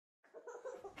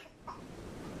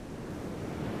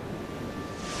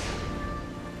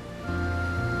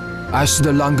as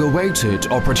the long-awaited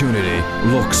opportunity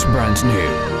looks brand new.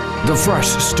 The fresh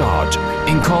start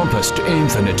encompassed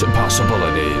infinite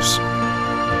possibilities.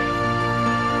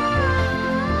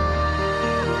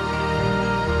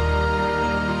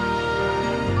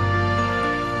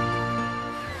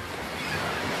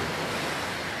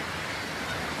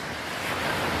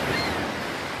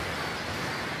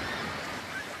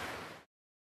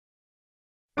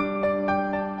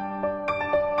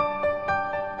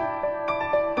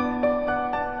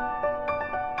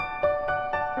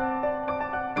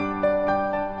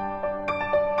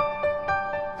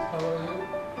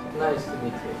 Nice to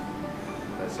meet you.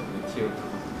 Nice to meet you.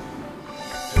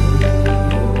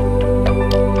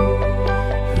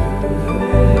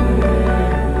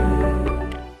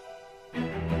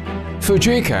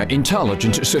 Fujica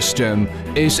Intelligent System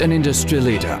is an industry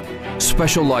leader,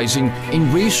 specializing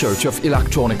in research of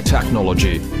electronic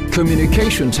technology,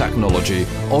 communication technology,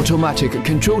 automatic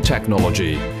control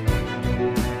technology,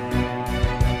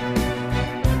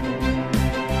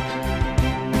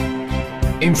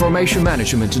 information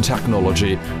management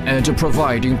technology, and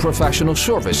providing professional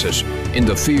services in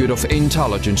the field of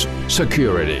intelligence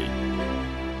security.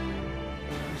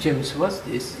 James, what's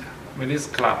this?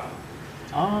 Minis Club.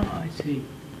 Oh, I see.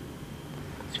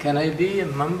 Can I be a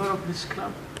member of this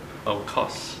club? Of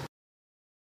course.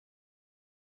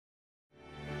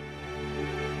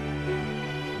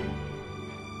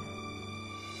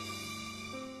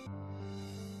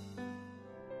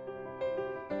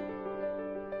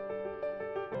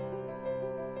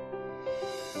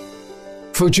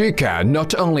 Fujica,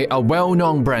 not only a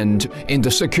well-known brand in the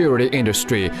security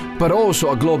industry, but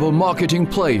also a global marketing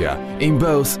player in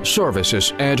both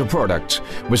services and products,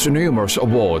 with numerous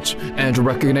awards and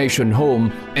recognition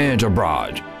home and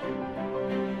abroad.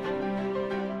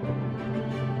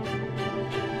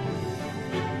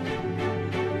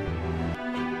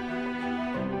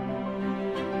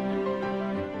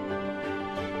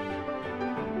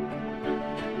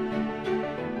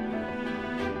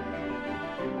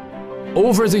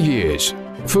 Over the years,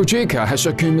 Fujica has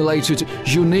accumulated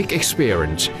unique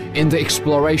experience in the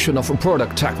exploration of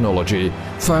product technology,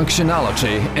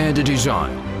 functionality, and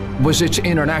design. With its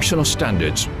international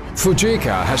standards,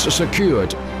 Fujica has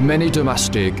secured many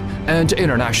domestic and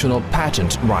international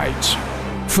patent rights.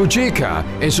 Fujica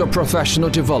is a professional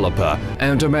developer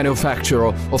and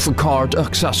manufacturer of card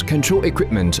access control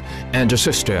equipment and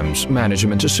systems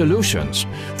management solutions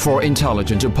for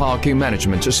intelligent parking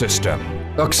management system,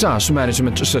 access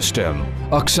management system,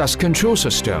 access control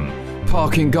system,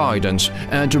 parking guidance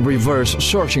and reverse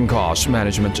searching cars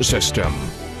management system,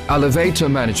 elevator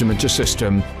management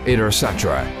system,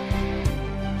 etc.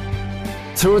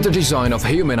 Through the design of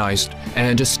humanized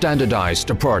and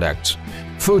standardized products,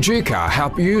 Fujica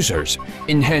helps users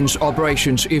enhance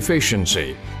operations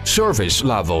efficiency, service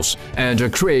levels, and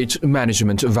create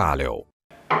management value.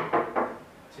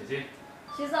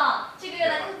 徐总，这个月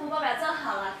的客服报表做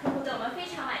好了，客户对我们非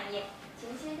常满意，请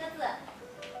您签个字。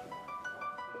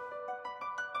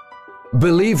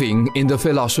 Believing in the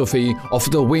philosophy of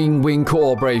the win-win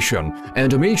cooperation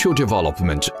and mutual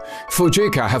development,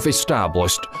 Fujica have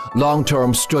established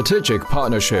long-term strategic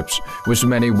partnerships with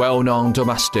many well-known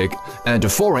domestic and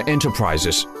foreign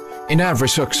enterprises. In every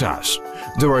success,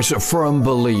 there is a firm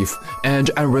belief and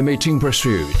unremitting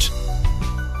pursuit.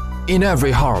 In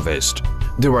every harvest,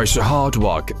 there is hard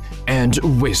work and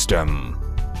wisdom.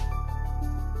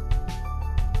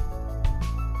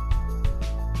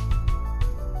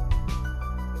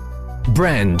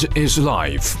 Brand is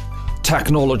life.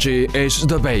 Technology is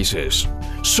the basis.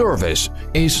 Service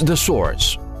is the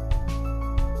source.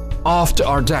 After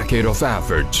a decade of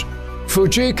efforts,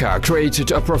 Fujica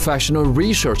created a professional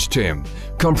research team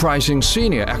comprising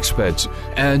senior experts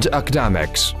and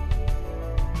academics.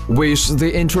 With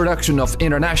the introduction of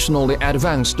internationally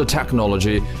advanced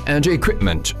technology and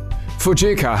equipment,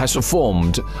 Fujica has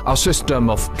formed a system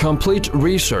of complete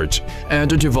research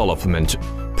and development,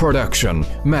 production,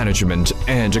 management,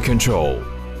 and control.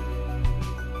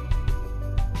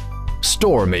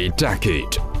 Stormy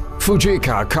decade.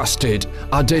 Fujica casted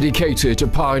a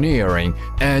dedicated pioneering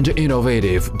and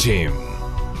innovative team.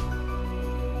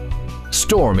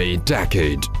 Stormy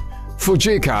decade.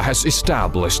 Fujica has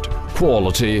established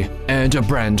quality and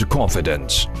brand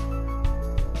confidence.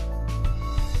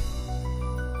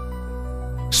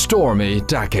 Stormy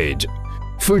decade.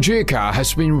 Fujica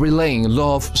has been relaying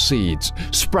love seeds,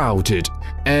 sprouted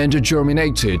and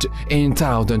germinated in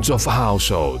thousands of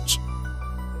households.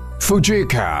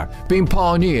 Fujica, being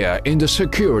pioneer in the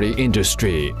security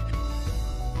industry,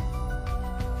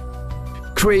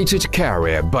 created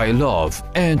career by love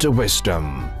and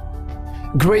wisdom.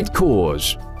 Great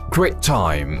cause, Great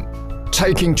time.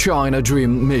 Taking China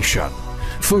Dream Mission.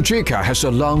 Fujica has a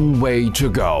long way to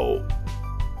go.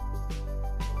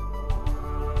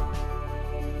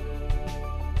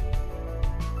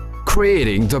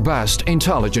 Creating the best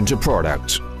intelligent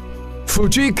product.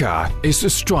 Fujica is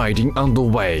striding on the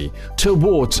way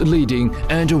towards leading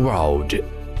the world.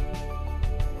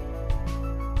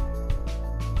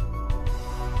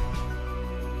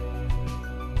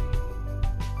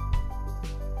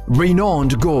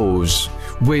 Renowned goals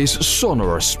with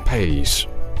sonorous pace.